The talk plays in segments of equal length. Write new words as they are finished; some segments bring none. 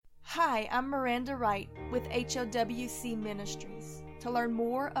Hi, I'm Miranda Wright with HOWC Ministries. To learn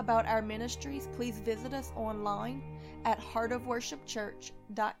more about our ministries, please visit us online at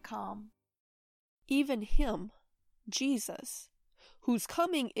heartofworshipchurch.com. Even him, Jesus, whose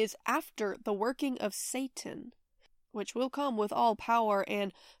coming is after the working of Satan, which will come with all power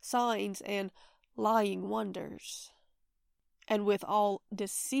and signs and lying wonders, and with all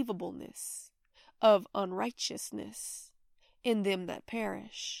deceivableness of unrighteousness in them that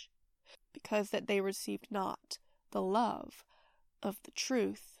perish, because that they received not the love of the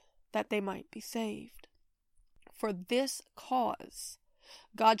truth, that they might be saved. For this cause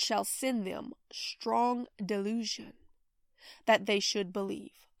God shall send them strong delusion, that they should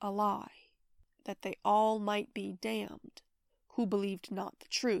believe a lie, that they all might be damned, who believed not the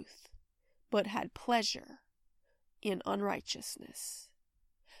truth, but had pleasure in unrighteousness.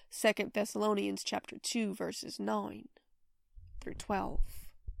 2 Thessalonians chapter 2, verses 9 through 12.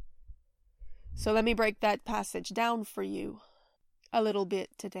 So let me break that passage down for you a little bit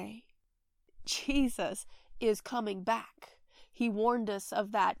today. Jesus is coming back. He warned us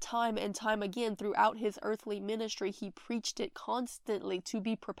of that time and time again throughout his earthly ministry. He preached it constantly to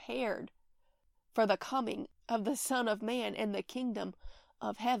be prepared for the coming of the Son of Man and the kingdom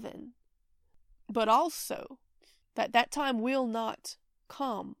of heaven. But also that time will not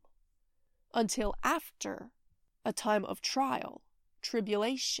come until after a time of trial,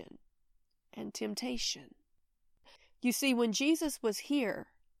 tribulation, and temptation. You see, when Jesus was here,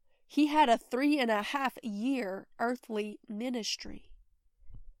 he had a 3.5-year earthly ministry.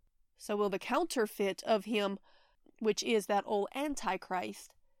 So will the counterfeit of him, which is that old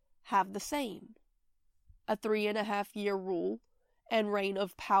Antichrist, have the same? A 3.5-year rule and reign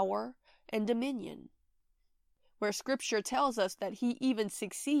of power and dominion, where Scripture tells us that he even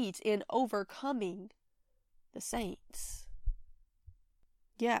succeeds in overcoming the saints.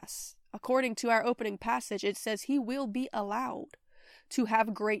 Yes, according to our opening passage, it says he will be allowed to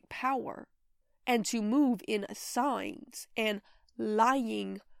have great power and to move in signs and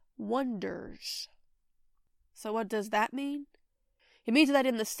lying wonders. So what does that mean? It means that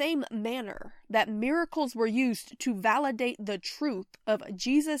in the same manner that miracles were used to validate the truth of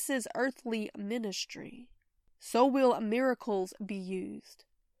Jesus' earthly ministry, so will miracles be used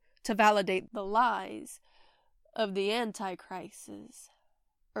to validate the lies of the Antichrist's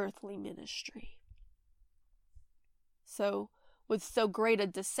earthly ministry. So, with so great a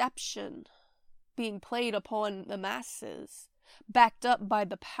deception being played upon the masses, backed up by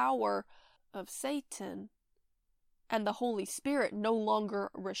the power of Satan, and the Holy Spirit no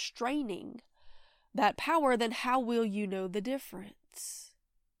longer restraining that power, then how will you know the difference?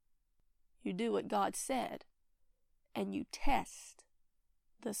 You do what God said, and you test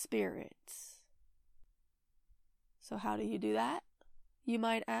the spirits. So how do you do that, you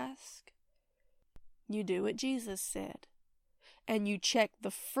might ask? You do what Jesus said, and you check the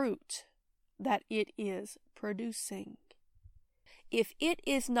fruit that it is producing. If it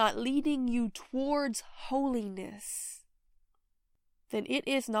is not leading you towards holiness, then it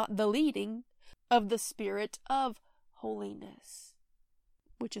is not the leading of the Spirit of holiness,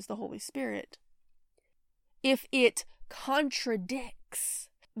 which is the Holy Spirit. If it contradicts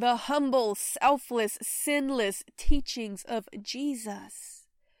the humble, selfless, sinless teachings of Jesus,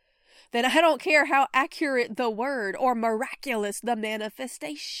 then I don't care how accurate the word or miraculous the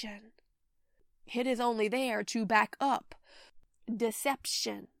manifestation. It is only there to back up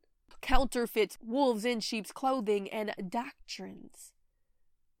deception, counterfeits, wolves in sheep's clothing, and doctrines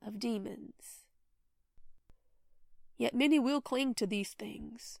of demons. Yet many will cling to these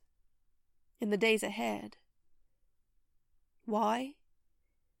things in the days ahead. Why?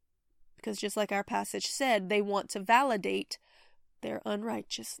 Because just like our passage said, they want to validate their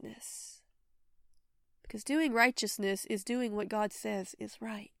unrighteousness. Because doing righteousness is doing what God says is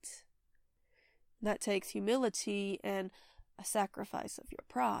right. That takes humility and a sacrifice of your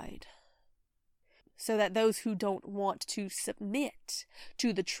pride, so that those who don't want to submit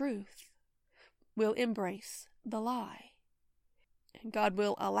to the truth will embrace the lie. And God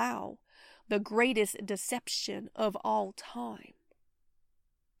will allow the greatest deception of all time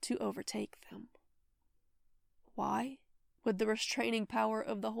to overtake them. Why would the restraining power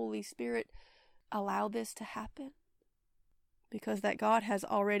of the Holy Spirit allow this to happen? Because that God has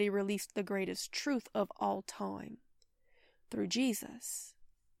already released the greatest truth of all time through Jesus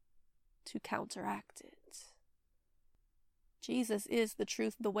to counteract it. Jesus is the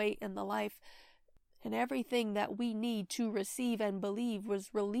truth, the way, and the life, and everything that we need to receive and believe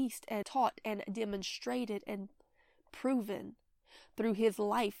was released and taught and demonstrated and proven through his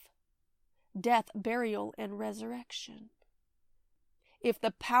life, death, burial, and resurrection. if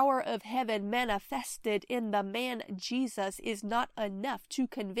the power of heaven manifested in the man Jesus is not enough to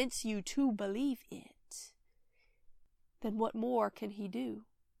convince you to believe it, then what more can he do?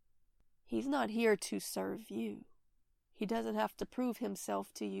 He's not here to serve you. He doesn't have to prove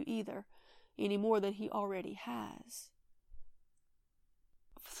himself to you either, any more than he already has.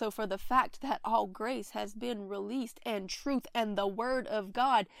 So for the fact that all grace has been released and truth and the word of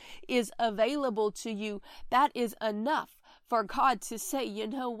God is available to you, that is enough for God to say, you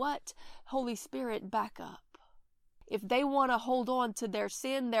know what? Holy Spirit, back up. If they want to hold on to their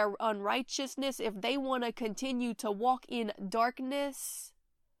sin, their unrighteousness, if they want to continue to walk in darkness,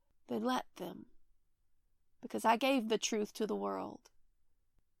 then let them. Because I gave the truth to the world,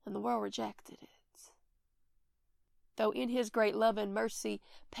 and the world rejected it. Though in his great love and mercy,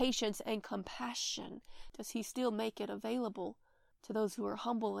 patience and compassion, does he still make it available to those who are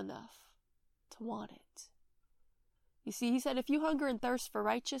humble enough to want it. You see, he said, if you hunger and thirst for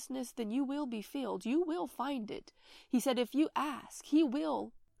righteousness, then you will be filled. You will find it. He said, if you ask, he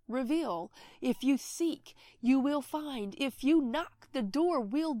will reveal. If you seek, you will find. If you knock, the door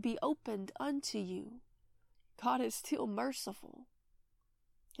will be opened unto you. God is still merciful.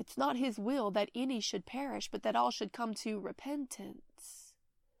 It's not his will that any should perish, but that all should come to repentance.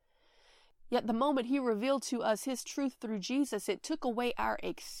 Yet the moment he revealed to us his truth through Jesus, it took away our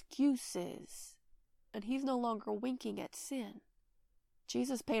excuses. And he's no longer winking at sin.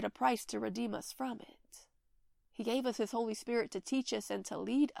 Jesus paid a price to redeem us from it. He gave us his Holy Spirit to teach us and to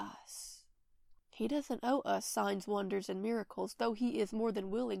lead us. He doesn't owe us signs, wonders, and miracles, though he is more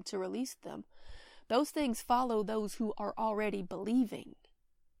than willing to release them. Those things follow those who are already believing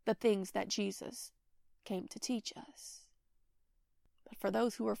the things that Jesus came to teach us. But for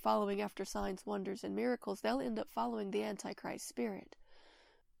those who are following after signs, wonders, and miracles, they'll end up following the Antichrist spirit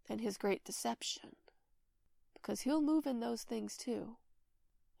and his great deception. Because he'll move in those things too,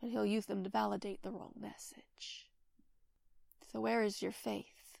 and he'll use them to validate the wrong message. So where is your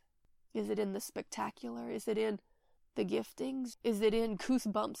faith? Is it in the spectacular? Is it in the giftings? Is it in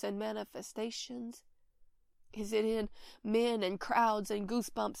goosebumps and manifestations? Is it in men and crowds and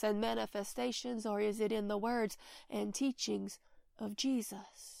goosebumps and manifestations, or is it in the words and teachings of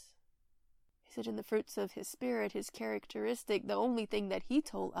Jesus? Is it in the fruits of his spirit, his characteristic, the only thing that he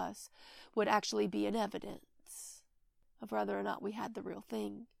told us would actually be an evidence of whether or not we had the real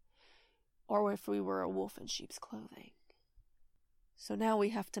thing, or if we were a wolf in sheep's clothing? So now we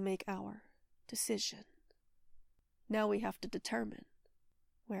have to make our decision. Now we have to determine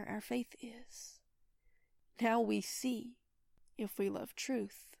where our faith is. Now we see if we love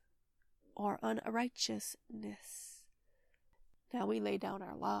truth or unrighteousness. Now we lay down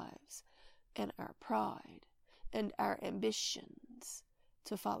our lives and our pride and our ambitions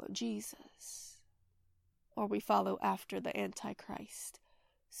to follow Jesus, or we follow after the Antichrist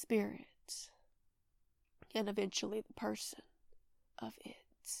spirit and eventually the person of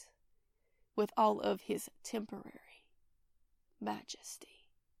it, with all of his temporary majesty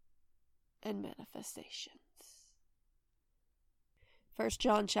and manifestations. 1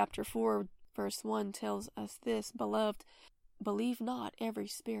 John chapter 4 verse 1 tells us this: Beloved, believe not every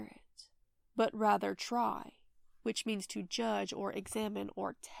spirit, but rather try, which means to judge or examine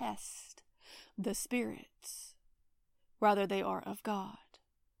or test the spirits, whether they are of God,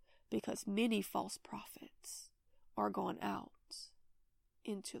 because many false prophets are gone out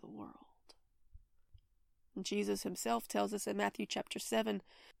into the world. And Jesus himself tells us in Matthew chapter 7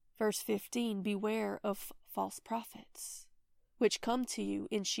 verse 15, beware of false prophets, which come to you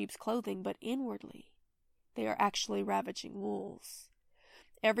in sheep's clothing, but inwardly they are actually ravaging wolves.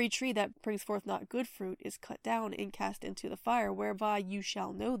 Every tree that brings forth not good fruit is cut down and cast into the fire, whereby you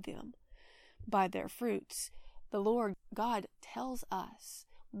shall know them by their fruits. The Lord God tells us,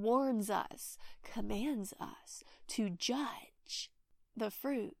 warns us, commands us to judge the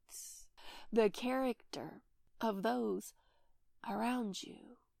fruits, the character of those around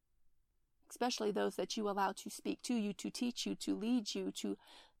you, especially those that you allow to speak to you, to teach you, to lead you, to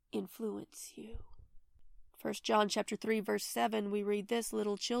influence you. 1 John chapter 3 verse 7, we read this: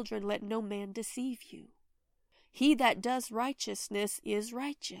 Little children, let no man deceive you. He that does righteousness is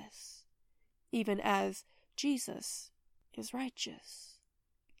righteous, even as Jesus is righteous.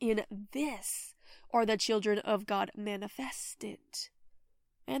 In this are the children of God manifested,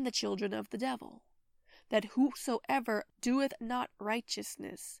 and the children of the devil, that whosoever doeth not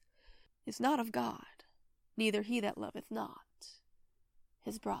righteousness is not of God, neither he that loveth not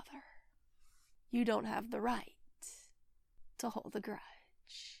his brother. You don't have the right to hold a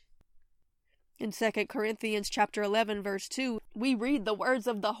grudge. In 2 Corinthians chapter 11, verse 2, we read the words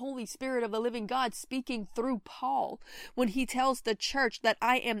of the Holy Spirit of the living God speaking through Paul when he tells the church that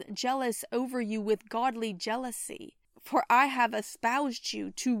I am jealous over you with godly jealousy. For I have espoused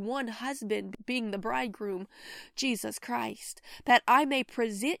you to one husband, being the bridegroom, Jesus Christ, that I may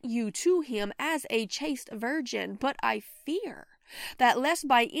present you to him as a chaste virgin. But I fear that lest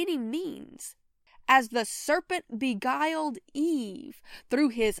by any means, as the serpent beguiled Eve through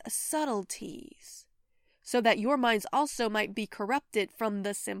his subtleties, so that your minds also might be corrupted from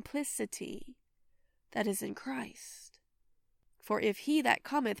the simplicity that is in Christ. For if he that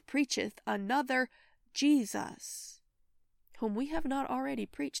cometh preacheth another Jesus, whom we have not already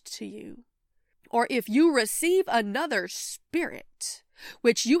preached to you, or if you receive another spirit,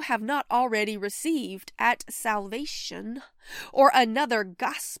 which you have not already received at salvation, or another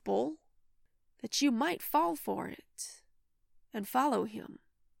gospel, that you might fall for it, and follow him,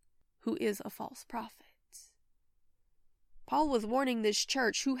 who is a false prophet. Paul was warning this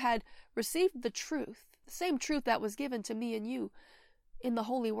church who had received the truth, the same truth that was given to me and you in the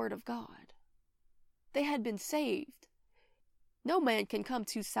holy word of God. They had been saved. No man can come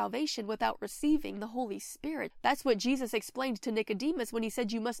to salvation without receiving the Holy Spirit. That's what Jesus explained to Nicodemus when he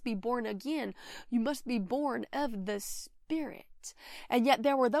said, you must be born again. You must be born of the Spirit. And yet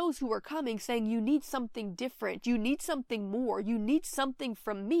there were those who were coming saying, you need something different. You need something more. You need something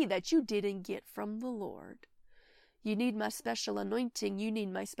from me that you didn't get from the Lord. You need my special anointing. You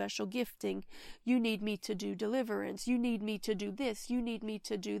need my special gifting. You need me to do deliverance. You need me to do this. You need me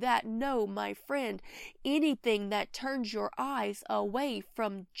to do that. No, my friend, anything that turns your eyes away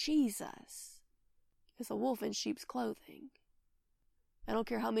from Jesus is a wolf in sheep's clothing. I don't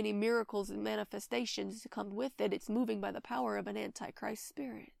care how many miracles and manifestations come with it. It's moving by the power of an antichrist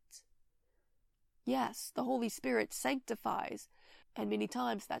spirit. Yes, the Holy Spirit sanctifies. And many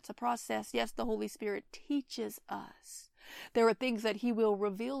times that's a process. Yes, the Holy Spirit teaches us. There are things that he will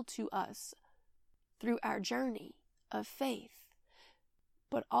reveal to us through our journey of faith.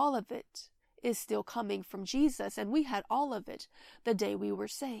 But all of it is still coming from Jesus. And we had all of it the day we were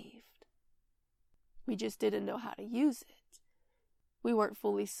saved. We just didn't know how to use it. We weren't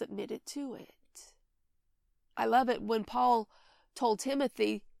fully submitted to it. I love it when Paul told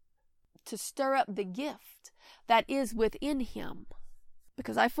Timothy to stir up the gift that is within him.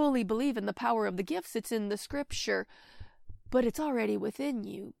 Because I fully believe in the power of the gifts. It's in the scripture, but it's already within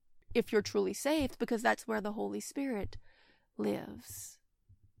you if you're truly saved, because that's where the Holy Spirit lives.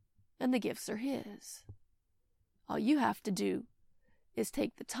 And the gifts are his. All you have to do is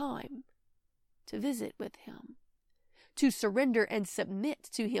take the time to visit with him, to surrender and submit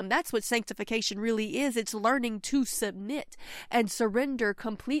to him. That's what sanctification really is. It's learning to submit and surrender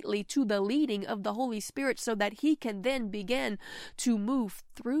completely to the leading of the Holy Spirit so that he can then begin to move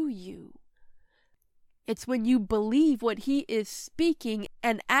through you. It's when you believe what he is speaking,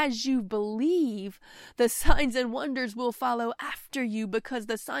 and as you believe, the signs and wonders will follow after you, because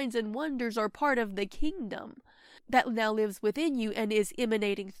the signs and wonders are part of the kingdom that now lives within you and is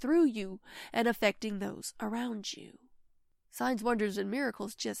emanating through you and affecting those around you. Signs, wonders, and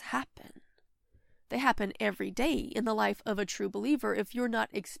miracles just happen. They happen every day in the life of a true believer. If you're not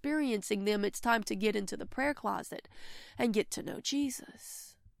experiencing them, it's time to get into the prayer closet and get to know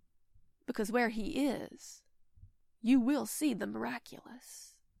Jesus. Because where he is, you will see the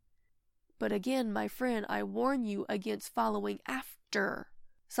miraculous. But again, my friend, I warn you against following after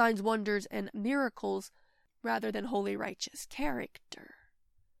signs, wonders, and miracles rather than holy, righteous character.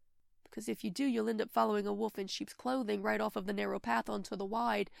 Because if you do, you'll end up following a wolf in sheep's clothing right off of the narrow path onto the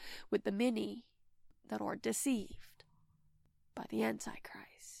wide, with the many that are deceived by the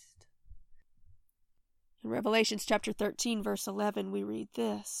Antichrist. In Revelations chapter 13, verse 11, we read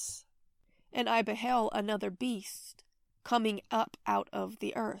this. And I beheld another beast coming up out of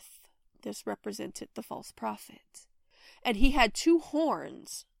the earth. This represented the false prophet. And he had 2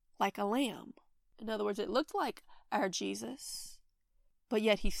 horns like a lamb. In other words, it looked like our Jesus. But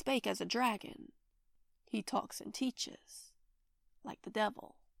yet he spake as a dragon. He talks and teaches like the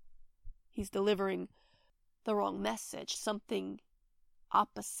devil. He's delivering the wrong message, something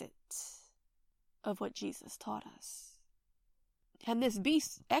opposite of what Jesus taught us. And this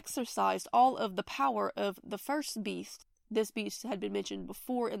beast exercised all of the power of the first beast. This beast had been mentioned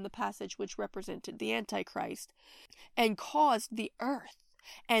before in the passage which represented the Antichrist, and caused the earth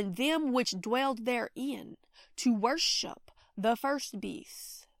and them which dwelled therein to worship the first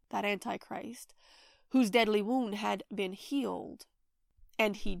beast, that Antichrist, whose deadly wound had been healed,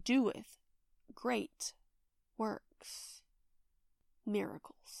 and he doeth great works,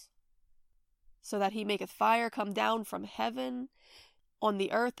 miracles, so that he maketh fire come down from heaven on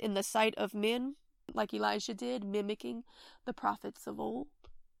the earth in the sight of men, like Elijah did, mimicking the prophets of old.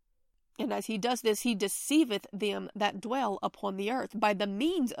 And as he does this, he deceiveth them that dwell upon the earth by the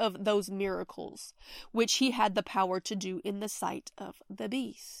means of those miracles, which he had the power to do in the sight of the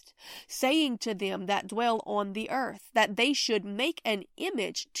beast, saying to them that dwell on the earth, that they should make an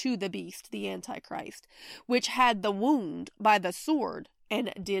image to the beast, the Antichrist, which had the wound by the sword,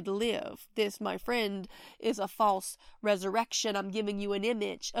 and did live. This, my friend, is a false resurrection. I'm giving you an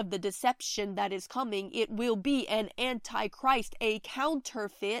image of the deception that is coming. It will be an Antichrist, a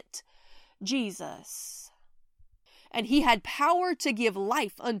counterfeit Jesus. And he had power to give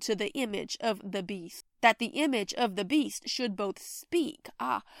life unto the image of the beast, that the image of the beast should both speak.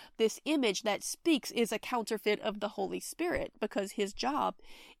 This image that speaks is a counterfeit of the Holy Spirit, because his job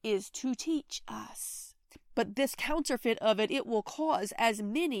is to teach us. But this counterfeit of it will cause as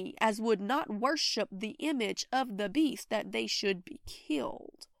many as would not worship the image of the beast, that they should be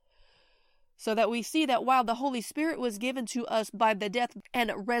killed. So that we see that while the Holy Spirit was given to us by the death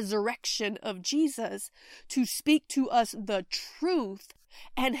and resurrection of Jesus to speak to us the truth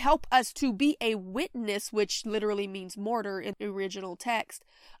and help us to be a witness, which literally means martyr in the original text,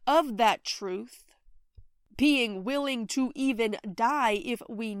 of that truth, being willing to even die if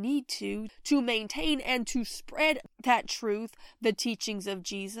we need to maintain and to spread that truth, the teachings of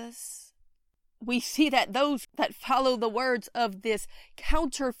Jesus, we see that those that follow the words of this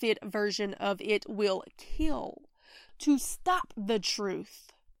counterfeit version of it will kill, to stop the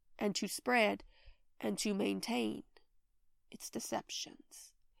truth and to spread and to maintain its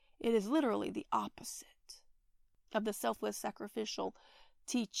deceptions. It is literally the opposite of the selfless sacrificial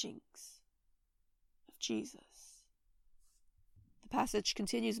teachings of Jesus. The passage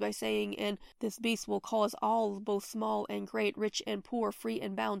continues by saying, and this beast will cause all, both small and great, rich and poor, free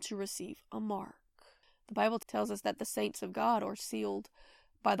and bound, to receive a mark. The Bible tells us that the saints of God are sealed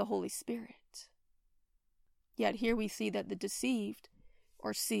by the Holy Spirit. Yet here we see that the deceived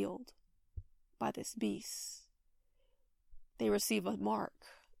are sealed by this beast. They receive a mark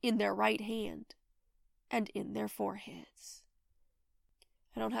in their right hand and in their foreheads.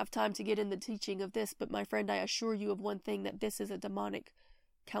 I don't have time to get in the teaching of this, but my friend, I assure you of one thing, that this is a demonic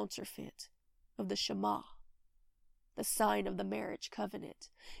counterfeit of the Shema, the sign of the marriage covenant.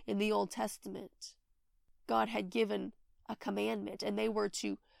 In the Old Testament, God had given a commandment, and they were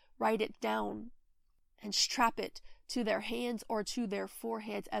to write it down and strap it to their hands or to their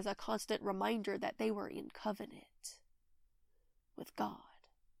foreheads as a constant reminder that they were in covenant with God,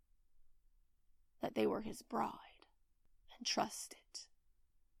 that they were his bride, and trusted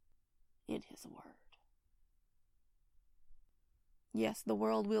in his word. Yes, the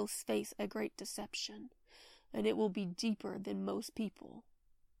world will face a great deception, and it will be deeper than most people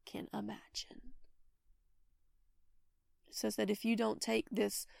can imagine. It says that if you don't take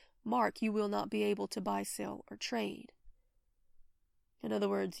this mark, you will not be able to buy, sell, or trade. In other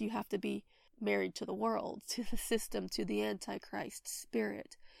words, you have to be married to the world, to the system, to the Antichrist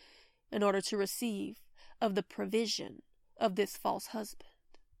spirit, in order to receive of the provision of this false husband.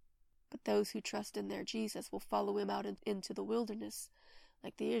 But those who trust in their Jesus will follow him out into the wilderness,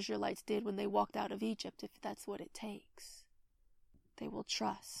 like the Israelites did when they walked out of Egypt, if that's what it takes. They will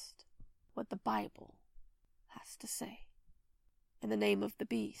trust what the Bible has to say. In the name of the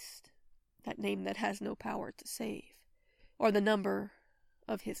beast, that name that has no power to save, or the number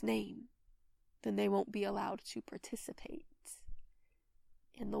of his name, then they won't be allowed to participate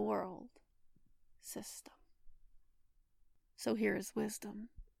in the world system. So here is wisdom.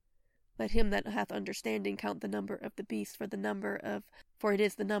 Let him that hath understanding count the number of the beast, for it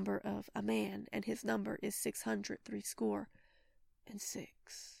is the number of a man, and his number is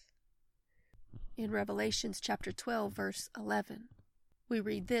 666. In Revelations chapter 12, verse 11, we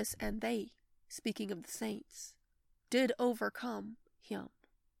read this, and they, speaking of the saints, did overcome him,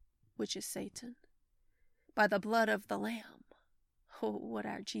 which is Satan, by the blood of the Lamb. Oh, what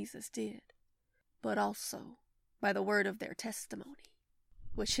our Jesus did. But also by the word of their testimony,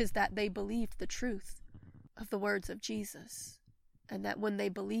 which is that they believed the truth of the words of Jesus, and that when they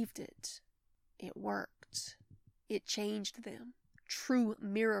believed it, it worked. It changed them. True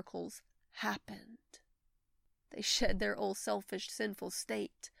miracles happened. They shed their old selfish, sinful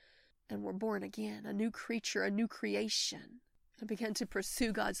state and were born again, a new creature, a new creation, and began to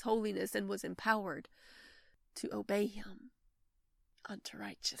pursue God's holiness and was empowered to obey him unto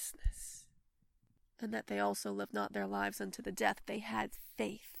righteousness. And that they also lived not their lives unto the death. They had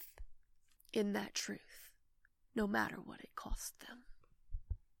faith in that truth, no matter what it cost them.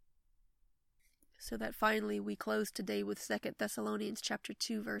 So that finally we close today with 2 Thessalonians chapter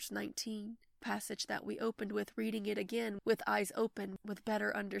 2, verse 19. passage that we opened with, reading it again with eyes open, with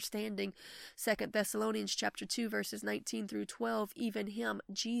better understanding. 2 Thessalonians chapter 2, verses 19 through 12, even him,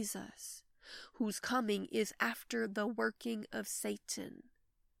 Jesus, whose coming is after the working of Satan,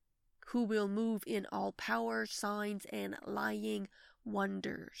 who will move in all power, signs, and lying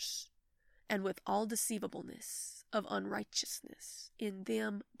wonders, and with all deceivableness of unrighteousness in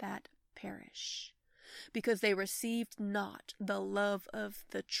them that perish, because they received not the love of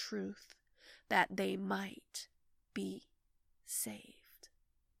the truth, that they might be saved.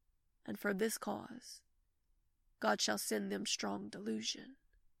 And for this cause God shall send them strong delusion,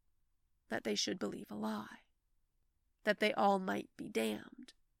 that they should believe a lie, that they all might be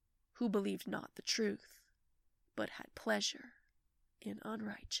damned, who believed not the truth, but had pleasure in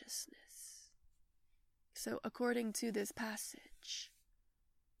unrighteousness. So according to this passage,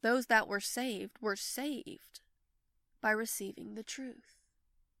 those that were saved by receiving the truth.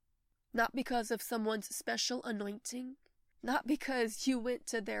 Not because of someone's special anointing, not because you went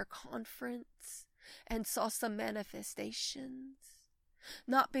to their conference and saw some manifestations,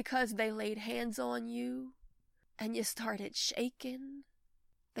 not because they laid hands on you and you started shaking.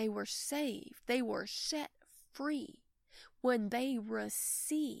 They were saved, they were set free when they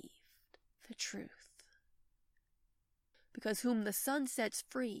received the truth. Because whom the Son sets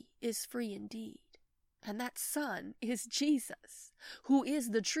free is free indeed. And that Son is Jesus, who is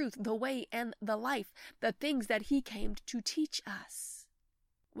the truth, the way, and the life. The things that he came to teach us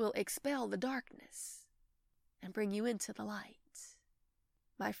will expel the darkness and bring you into the light.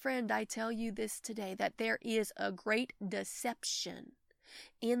 My friend, I tell you this today, that there is a great deception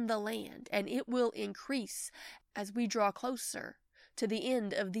in the land, and it will increase as we draw closer to the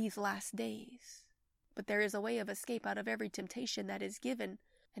end of these last days. But there is a way of escape out of every temptation that is given,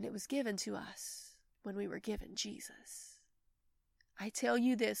 and it was given to us when we were given Jesus. I tell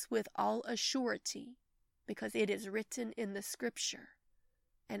you this with all assurity, because it is written in the scripture,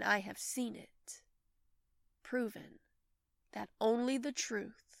 and I have seen it proven, that only the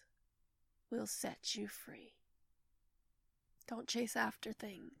truth will set you free. Don't chase after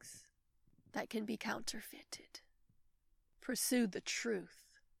things that can be counterfeited. Pursue the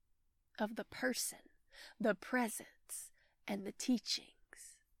truth of the person, the presence, and the teachings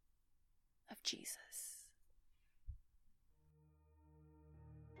of Jesus.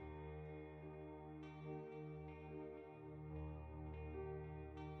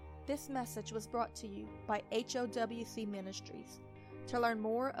 This message was brought to you by HOWC Ministries. To learn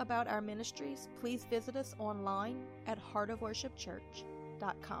more about our ministries, please visit us online at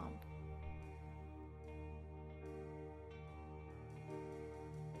heartofworshipchurch.com.